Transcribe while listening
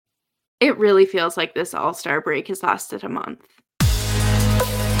It really feels like this All-Star break has lasted a month.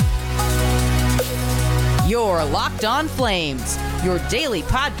 You're Locked On Flames, your daily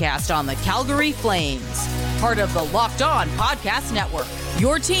podcast on the Calgary Flames. Part of the Locked On Podcast Network,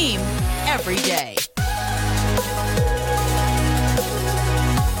 your team every day.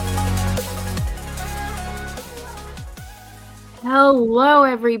 Hello,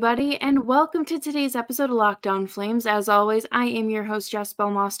 everybody, and welcome to today's episode of Locked On Flames. As always, I am your host, Jess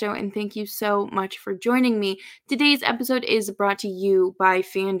Belmosto, and thank you so much for joining me. Today's episode is brought to you by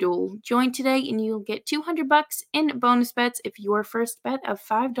FanDuel. Join today and you'll get $200 in bonus bets if your first bet of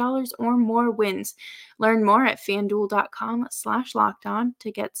 $5 or more wins. Learn more at fanduel.com/lockedon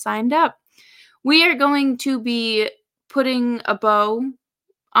to get signed up. We are going to be putting a bow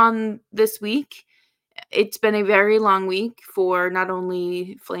on this week. It's been a very long week for not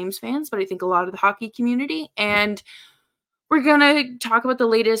only Flames fans, but I think a lot of the hockey community. And we're going to talk about the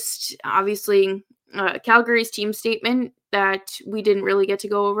latest, obviously, Calgary's team statement that we didn't really get to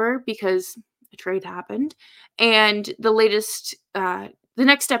go over because a trade happened. And the latest, the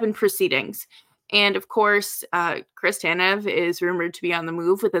next step in proceedings. And of course, Chris Tanev is rumored to be on the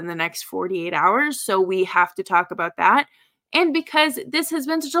move within the next 48 hours. So we have to talk about that. And because this has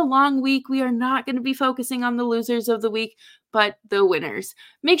been such a long week, we are not going to be focusing on the losers of the week, but the winners.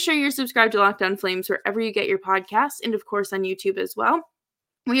 Make sure you're subscribed to Locked On Flames wherever you get your podcasts, and of course on YouTube as well.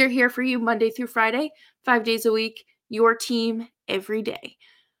 We are here for you Monday through Friday, 5 days a week, your team every day.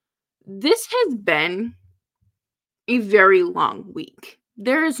 This has been a very long week.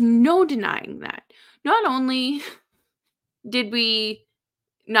 There is no denying that. Not only did we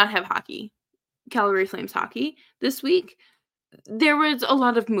not have hockey, Calgary Flames hockey this week, there was a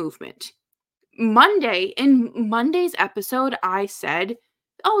lot of movement. In Monday's episode, I said,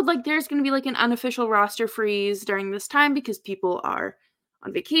 there's going to be an unofficial roster freeze during this time because people are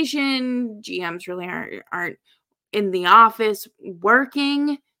on vacation. GMs really aren't in the office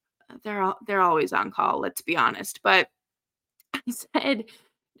working. They're always on call, let's be honest. But I said,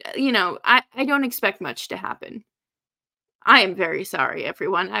 I don't expect much to happen. I am very sorry,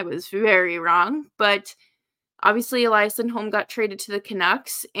 everyone. I was very wrong, but obviously, Elias Lindholm got traded to the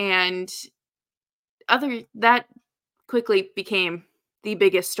Canucks, and that quickly became the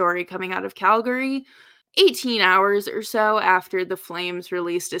biggest story coming out of Calgary. 18 hours or so after the Flames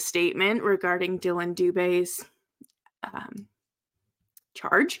released a statement regarding Dylan Dubé's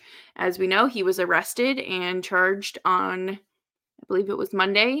charge. As we know, he was arrested and charged on, I believe it was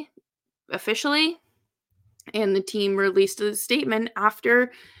Monday, officially. And the team released a statement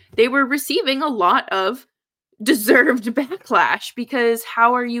after they were receiving a lot of deserved backlash, because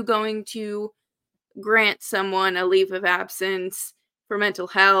how are you going to grant someone a leave of absence for mental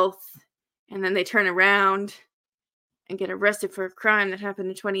health and then they turn around and get arrested for a crime that happened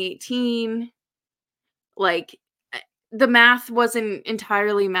in 2018? The math wasn't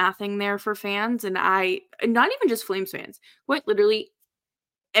entirely mathing there for fans, and not even just Flames fans, quite literally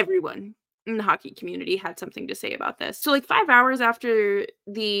everyone in the hockey community had something to say about this. So 5 hours after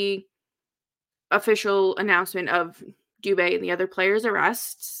the official announcement of Dubé and the other players'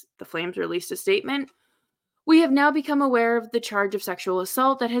 arrests, the Flames released a statement. We have now become aware of the charge of sexual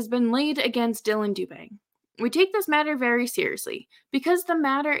assault that has been laid against Dylan Dubé. We take this matter very seriously. Because the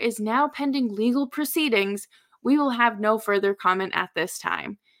matter is now pending legal proceedings, we will have no further comment at this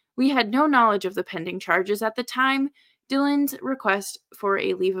time. We had no knowledge of the pending charges at the time Dylan's request for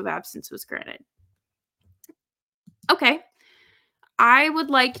a leave of absence was granted. Okay. I would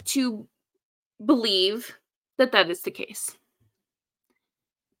like to believe that that is the case.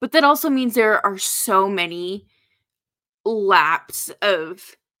 But that also means there are so many lapse in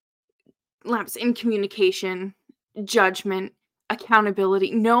communication, judgment,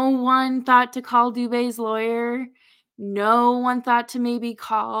 accountability. No one thought to call Dubé's lawyer. No one thought to maybe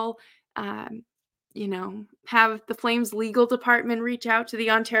call, have the Flames legal department reach out to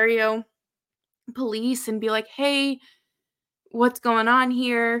the Ontario police and be like, hey, what's going on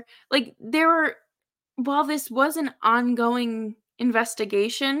here? While this was an ongoing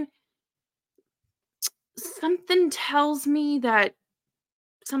investigation, something tells me that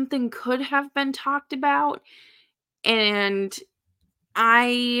something could have been talked about. And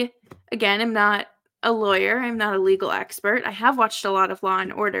I, again, am not a lawyer. I'm not a legal expert. I have watched a lot of Law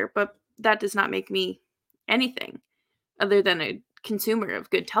and Order, but that does not make me anything other than a consumer of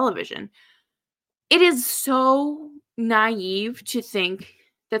good television. It is so naive to think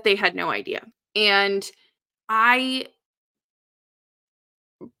that they had no idea. And I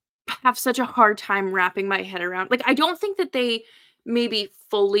have such a hard time wrapping my head around. I don't think that they maybe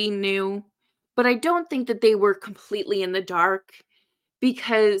fully knew, but I don't think that they were completely in the dark,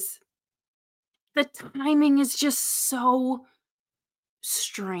 because the timing is just so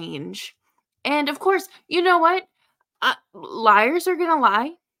strange. And of course, you know what? Liars are gonna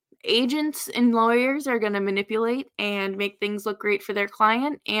lie. Agents and lawyers are gonna manipulate and make things look great for their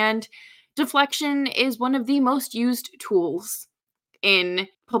client. And deflection is one of the most used tools in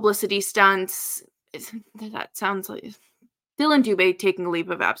publicity stunts. That sounds like Dylan Dubé taking a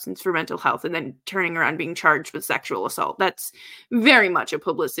leave of absence for mental health and then turning around being charged with sexual assault. That's very much a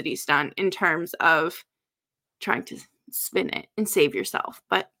publicity stunt in terms of trying to spin it and save yourself,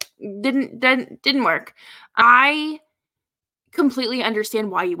 but didn't work. I completely understand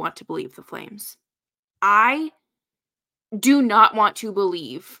why you want to believe the Flames. I do not want to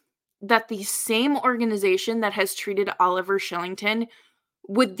believe that the same organization that has treated Oliver Shillington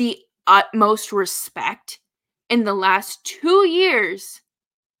with the utmost respect in the last 2 years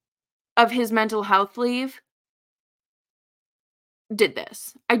of his mental health leave did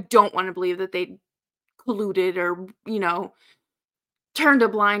this. I don't want to believe that they colluded or, turned a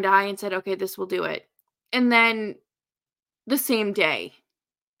blind eye and said, "Okay, this will do it." And then the same day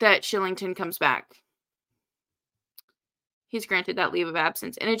that Shillington comes back, he's granted that leave of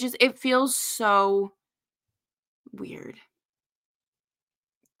absence, and it feels so weird.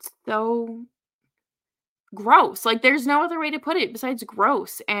 So gross. Like, there's no other way to put it besides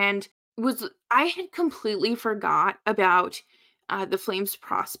gross. And was I had completely forgot about the Flames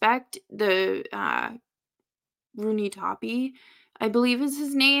prospect, the Rooney Toppy, I believe is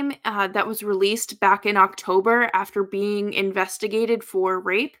his name, that was released back in October after being investigated for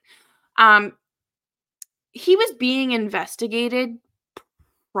rape. Um, he was being investigated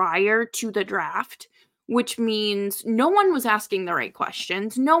prior to the draft, which means no one was asking the right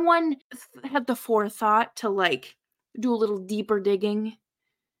questions. No one had the forethought to like do a little deeper digging.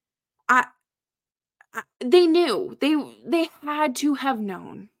 I, they knew. They had to have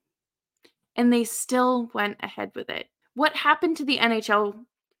known, and they still went ahead with it. What happened to the NHL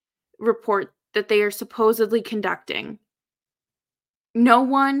report that they are supposedly conducting? No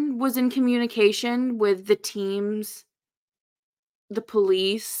one was in communication with the teams, the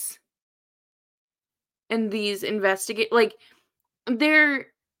police, and these investigate like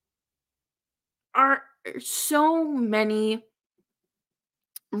there are so many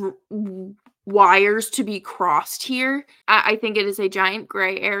wires to be crossed here. I think it is a giant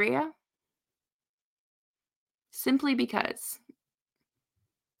gray area simply because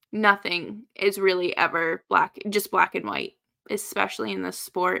nothing is really ever just black and white, especially in this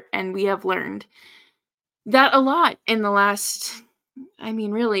sport. And we have learned that a lot in the last,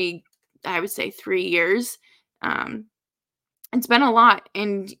 really, I would say 3 years. Um, it's been a lot.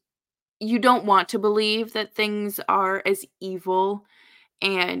 And you don't want to believe that things are as evil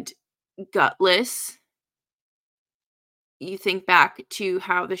and gutless. You think back to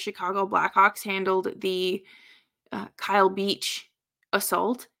how the Chicago Blackhawks handled the Kyle Beach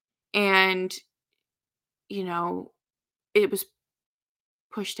assault, and you know it was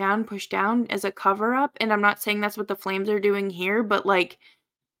pushed down as a cover up. And I'm not saying that's what the Flames are doing here, but like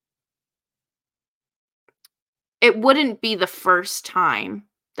it wouldn't be the first time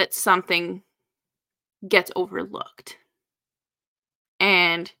that something gets overlooked,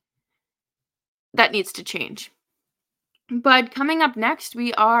 and that needs to change. But coming up next,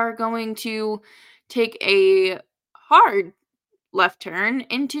 we are going to take a hard left turn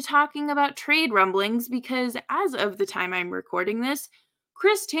into talking about trade rumblings because as of the time I'm recording this,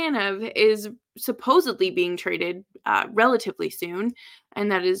 Chris Tanev is supposedly being traded relatively soon, and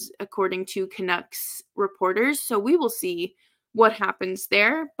that is according to Canucks reporters. So we will see what happens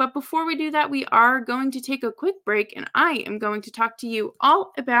there. But before we do that, we are going to take a quick break, and I am going to talk to you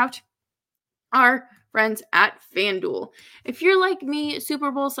all about our friends at FanDuel. If you're like me,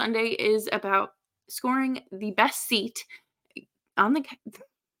 Super Bowl Sunday is about scoring the best seat on the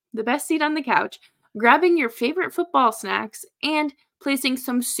best seat on the couch, grabbing your favorite football snacks, and placing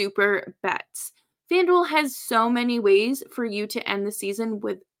some super bets. FanDuel has so many ways for you to end the season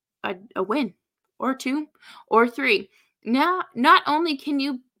with a win, or two, or three. Now, not only can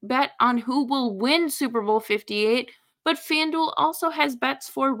you bet on who will win Super Bowl 58, but FanDuel also has bets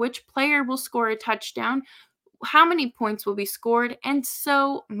for which player will score a touchdown, how many points will be scored, and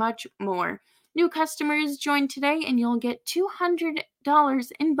so much more. New customers join today and you'll get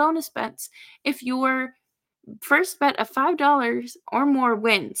 $200 in bonus bets if your first bet of $5 or more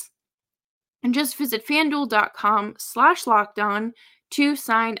wins. And just visit fanduel.com/lockedon to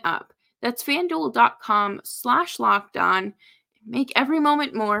sign up. That's fanduel.com/lockedon. Make every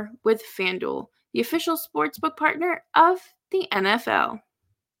moment more with FanDuel, the official sportsbook partner of the NFL.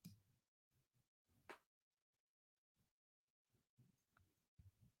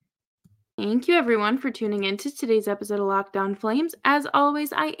 Thank you, everyone, for tuning in to today's episode of Locked On Flames. As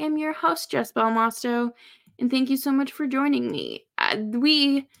always, I am your host, Jess Belmosto, and thank you so much for joining me.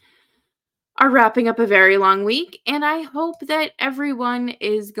 We are wrapping up a very long week, and I hope that everyone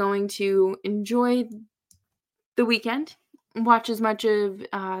is going to enjoy the weekend, watch as much of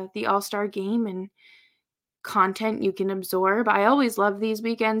the All-Star game and content you can absorb. I always love these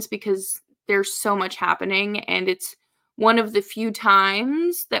weekends because there's so much happening, and it's one of the few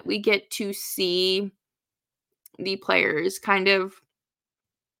times that we get to see the players kind of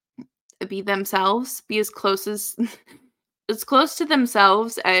be themselves, be as close as as close to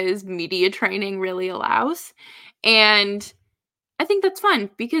themselves as media training really allows. And I think that's fun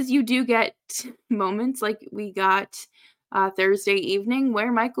because you do get moments like we got Thursday evening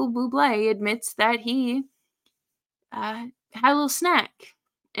where Michael Bublé admits that he had a little snack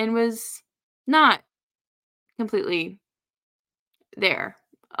and was not completely there,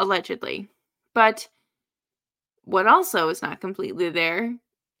 allegedly. But what also is not completely there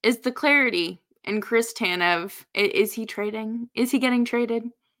is the clarity in Chris Tanev. Is he trading? Is he getting traded?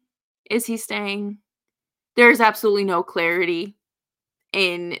 Is he staying? There's absolutely no clarity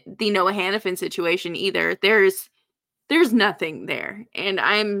in the Noah Hannafin situation either. There's nothing there, and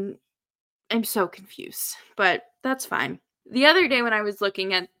I'm so confused, but that's fine. The other day when I was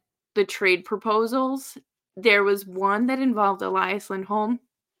looking at the trade proposals, there was one that involved Elias Lindholm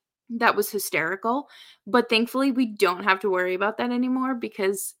that was hysterical, but thankfully we don't have to worry about that anymore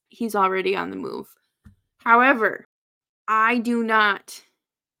because he's already on the move. However, I do not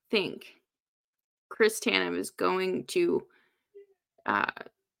think Chris Tanev is going to uh,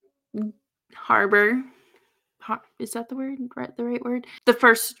 harbor. Is that the word? The right word? The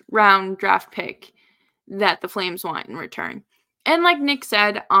first round draft pick that the Flames want in return. And like Nick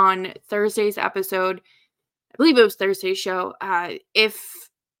said on Thursday's episode, I believe it was Thursday's show, if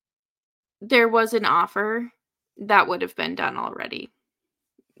there was an offer, that would have been done already.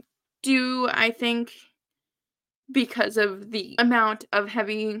 Do I think because of the amount of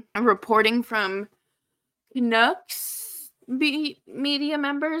heavy reporting from Canucks media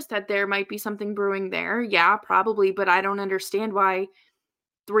members that there might be something brewing there? Yeah, probably, but I don't understand why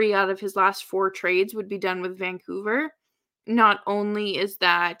 3 out of his last 4 trades would be done with Vancouver. Not only is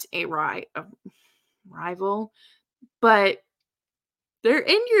that a rival, but they're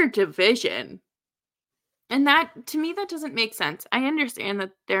in your division. And that, to me, that doesn't make sense. I understand that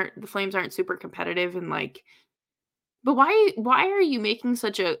the Flames aren't super competitive and like, but why are you making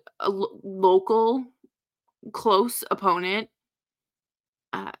such a local close opponent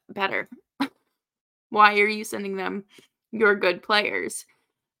better? Why are you sending them your good players?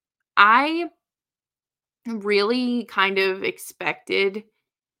 I really kind of expected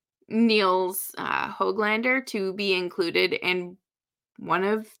Niels Höglander to be included in one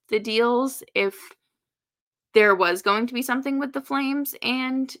of the deals if there was going to be something with the Flames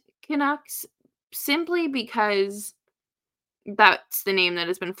and Canucks, simply because that's the name that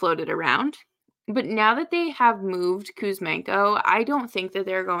has been floated around. But now that they have moved Kuzmenko, I don't think that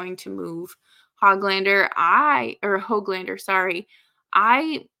they're going to move Höglander, sorry.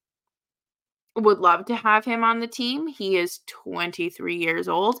 I would love to have him on the team. He is 23 years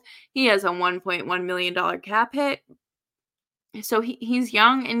old. He has a $1.1 million cap hit. So he's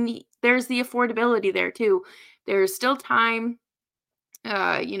young, and there's the affordability there too. There's still time.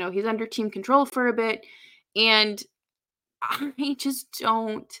 He's under team control for a bit, and I just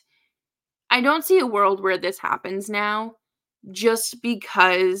I don't see a world where this happens now just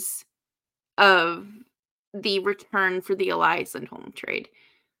because of the return for the Elias Lindholm trade.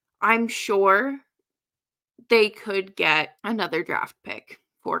 I'm sure they could get another draft pick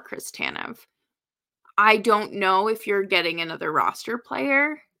for Chris Tanev. I don't know if you're getting another roster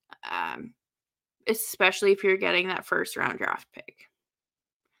player, especially if you're getting that first round draft pick.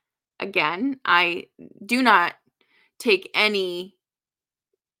 Again, I do not take any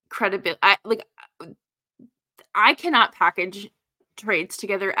credibility. I cannot package trades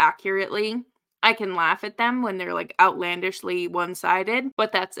together accurately. I can laugh at them when they're like outlandishly one-sided,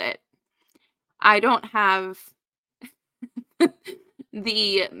 but that's it. I don't have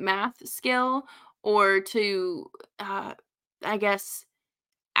the math skill or to I guess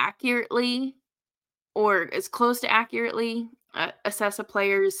accurately or as close to accurately assess a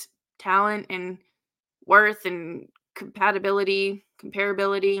player's talent and worth and comparability.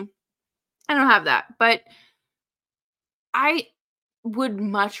 I don't have that, but I would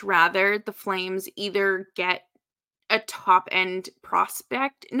much rather the Flames either get a top end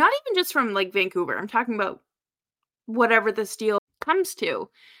prospect, not even just from like Vancouver. I'm talking about whatever this deal comes to,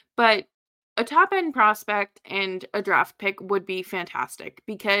 but a top end prospect and a draft pick would be fantastic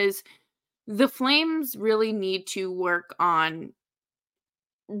because The Flames really need to work on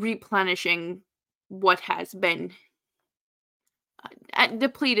replenishing what has been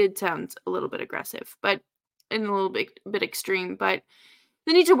depleted sounds a little bit aggressive, but and a little bit extreme, but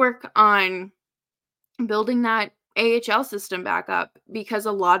they need to work on building that AHL system back up because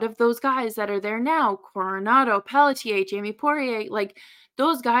a lot of those guys that are there now, Coronado, Pelletier, Jamie Poirier, like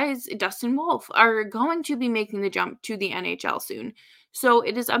those guys, Dustin Wolf, are going to be making the jump to the NHL soon. So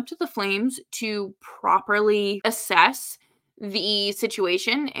it is up to the Flames to properly assess the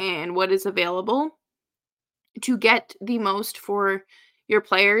situation and what is available to get the most for your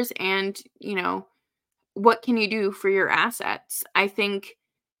players and, what can you do for your assets? I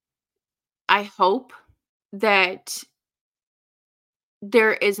hope that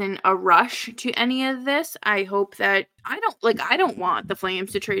there isn't a rush to any of this. I hope that I don't want the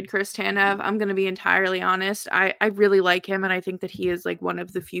Flames to trade Chris Tanev. I'm gonna be entirely honest. I really like him, and I think that he is like one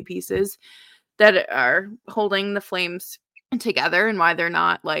of the few pieces that are holding the Flames together and why they're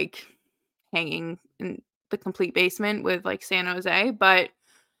not like hanging in the complete basement with like San Jose. But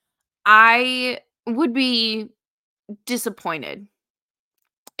I would be disappointed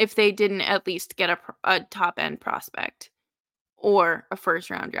if they didn't at least get a top end prospect or a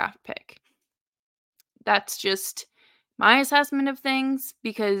first round draft pick. That's just my assessment of things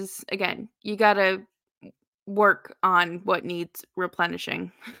because, again, you got to work on what needs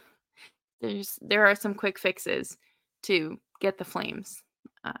replenishing. There are some quick fixes to get the Flames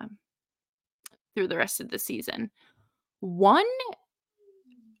um, through the rest of the season. One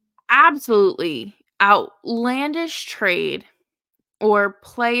absolutely outlandish trade or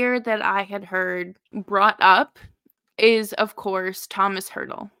player that I had heard brought up is, of course, Thomas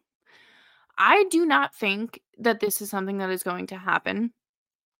Hertl. I do not think that this is something that is going to happen.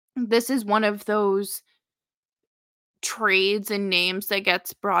 This is one of those trades and names that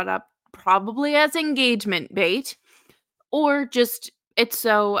gets brought up probably as engagement bait or just it's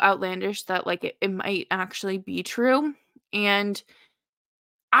so outlandish that like it might actually be true. And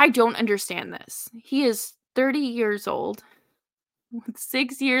I don't understand this. He is 30 years old with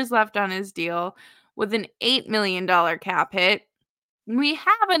 6 years left on his deal with an $8 million cap hit. We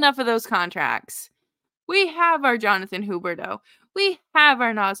have enough of those contracts. We have our Jonathan Huberdeau. We have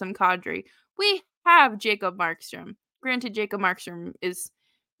our Nazem Kadri. We have Jacob Markstrom. Granted, Jacob Markstrom is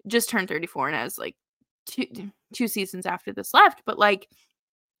just turned 34 and has like two seasons after this left. But like,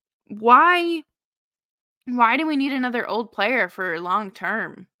 why do we need another old player for long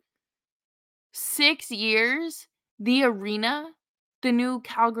term? 6 years. The arena, the new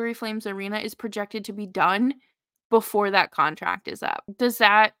Calgary Flames arena, is projected to be done before that contract is up. Does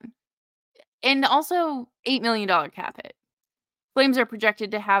that and also $8 million cap hit. Flames are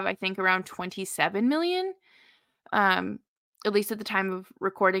projected to have, I think, around 27 million, at least at the time of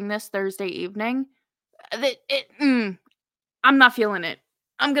recording this Thursday evening. I'm not feeling it.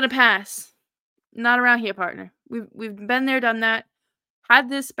 I'm gonna pass. Not around here, partner. We've been there, done that. Had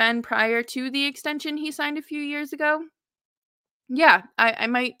this been prior to the extension he signed a few years ago, yeah, I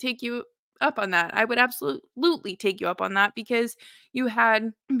might take you up on that. I would absolutely take you up on that because you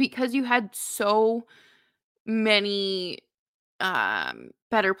had so many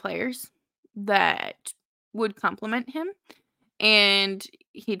better players that would complement him and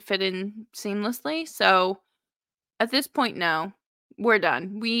he'd fit in seamlessly. So at this point, no, we're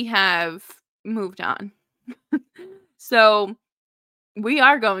done. We have moved on. So we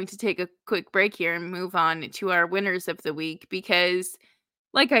are going to take a quick break here and move on to our winners of the week because,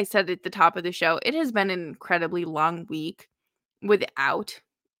 like I said at the top of the show, it has been an incredibly long week without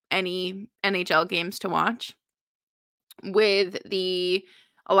any NHL games to watch with the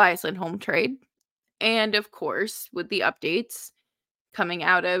Elias Lindholm trade. And of course, with the updates coming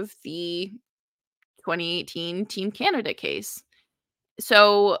out of the 2018 Team Canada case.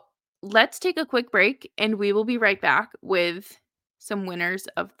 So let's take a quick break and we will be right back with some winners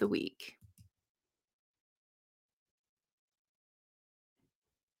of the week.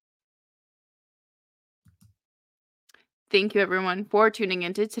 Thank you, everyone, for tuning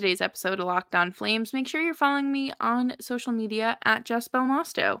into today's episode of Locked On Flames. Make sure you're following me on social media at Jess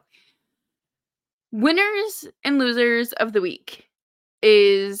Belmosto. Winners and losers of the week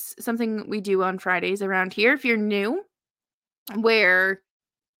is something we do on Fridays around here. If you're new, where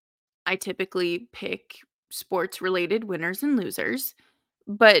I typically pick sports-related winners and losers,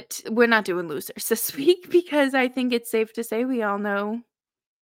 but we're not doing losers this week because I think it's safe to say we all know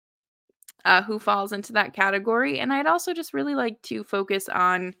who falls into that category. And I'd also just really like to focus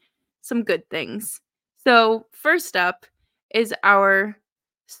on some good things. So, first up is our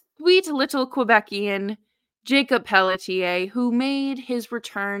sweet little Quebecian Jacob Pelletier, who made his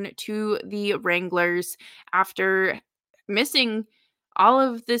return to the Wranglers after missing all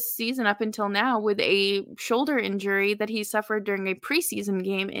of this season up until now with a shoulder injury that he suffered during a preseason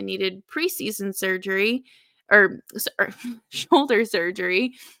game and needed preseason surgery or shoulder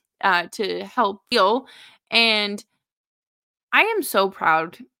surgery to help heal. And I am so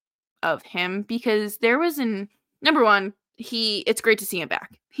proud of him because there was an number one, it's great to see him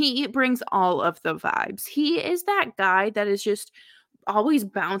back. He brings all of the vibes. He is that guy that is just always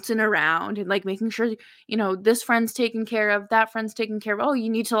bouncing around and like making sure, this friend's taken care of, that friend's taken care of. Oh, you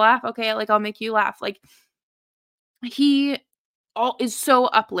need to laugh. Okay, like I'll make you laugh. Like he all is so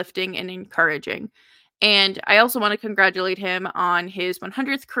uplifting and encouraging. And I also want to congratulate him on his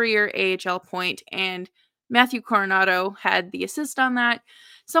 100th career AHL point, and Matthew Coronado had the assist on that.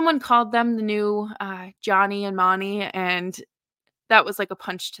 Someone called them the new Johnny and Monty, and that was like a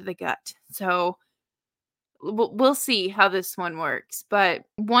punch to the gut. So we'll see how this one works. But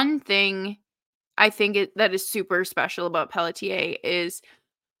one thing I think that is super special about Pelletier is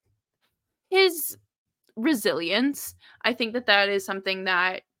his resilience. I think that is something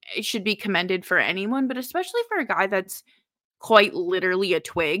that it should be commended for anyone, but especially for a guy that's quite literally a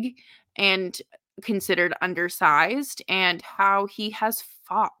twig and considered undersized, and how he has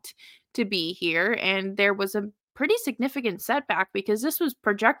fought to be here. And there was a pretty significant setback because this was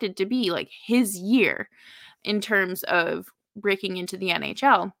projected to be like his year in terms of breaking into the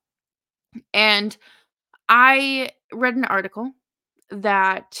NHL. And I read an article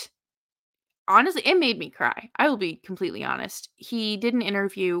that honestly, it made me cry. I will be completely honest. He did an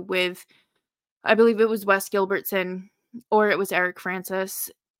interview with, I believe it was Wes Gilbertson or it was Eric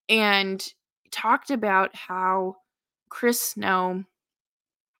Francis, and talked about how Chris Snow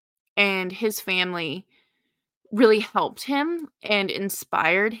and his family really helped him and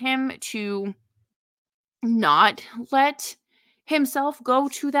inspired him to not let himself go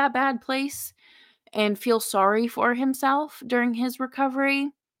to that bad place and feel sorry for himself during his recovery.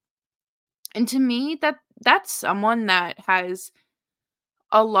 And to me, that's someone that has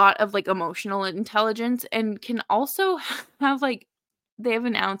a lot of, like, emotional intelligence and can also have, like, they have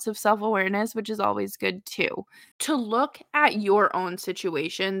an ounce of self-awareness, which is always good too. To look at your own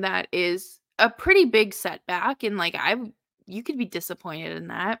situation that is a pretty big setback, and, like, you could be disappointed in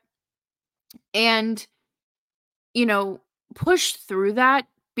that, and, you know, push through that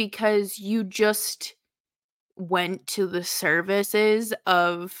because you just went to the services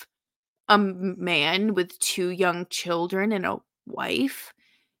of a man with 2 young children and a wife,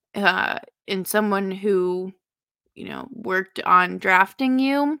 uh, and someone who, worked on drafting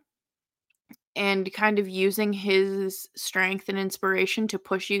you and kind of using his strength and inspiration to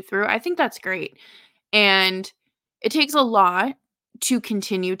push you through. I think that's great. And it takes a lot to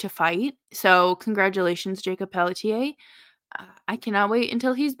continue to fight. So, congratulations, Jacob Pelletier. I cannot wait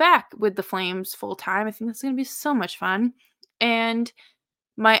until he's back with the Flames full time. I think that's going to be so much fun. And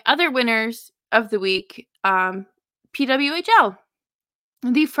my other winners of the week, PWHL.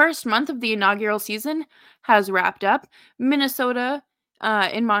 The first month of the inaugural season has wrapped up. Minnesota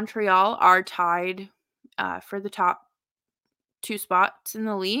and Montreal are tied for the top 2 spots in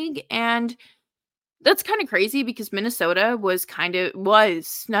the league, and that's kind of crazy because Minnesota was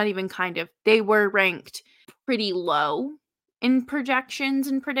not even kind of, they were ranked pretty low in projections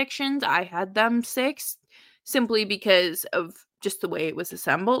and predictions. I had them 6th simply because of just the way it was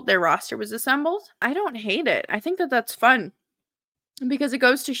assembled. Their roster was assembled. I don't hate it. I think that that's fun because it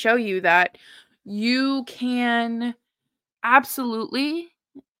goes to show you that you can absolutely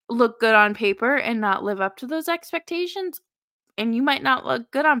look good on paper and not live up to those expectations, and you might not look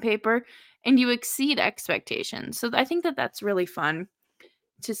good on paper and you exceed expectations. So I think that that's really fun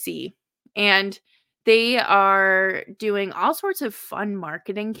to see. And they are doing all sorts of fun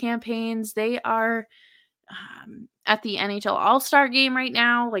marketing campaigns. They are at the NHL All-Star game right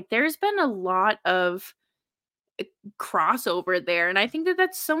now. Like, there's been a lot of crossover there, and I think that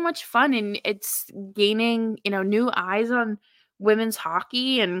that's so much fun, and it's gaining, new eyes on women's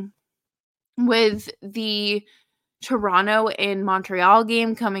hockey. And with the Toronto and Montreal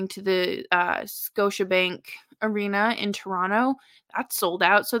game coming to the Scotiabank Arena in Toronto, that's sold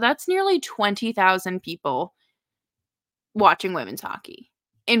out. So that's nearly 20,000 people watching women's hockey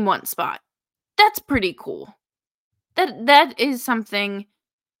in one spot. That's pretty cool. That is something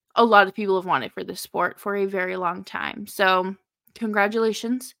a lot of people have wanted for this sport for a very long time. So,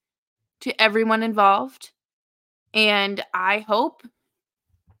 congratulations to everyone involved. And I hope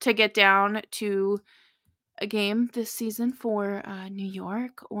to get down to a game this season for New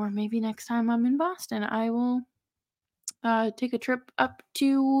York, or maybe next time I'm in Boston, I will take a trip up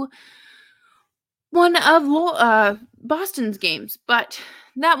to one of Boston's games. But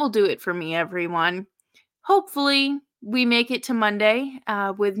that will do it for me, everyone. Hopefully, we make it to Monday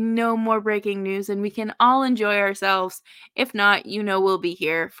with no more breaking news and we can all enjoy ourselves. If not, we'll be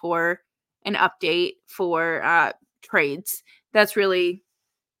here for an update for trades. That's really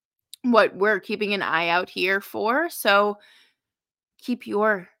what we're keeping an eye out here for. So keep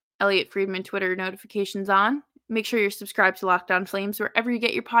your Elliot Friedman Twitter notifications on. Make sure you're subscribed to Locked On Flames wherever you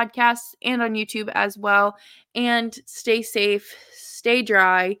get your podcasts and on YouTube as well. And stay safe, stay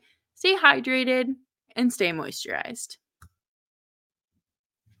dry, stay hydrated, and stay moisturized.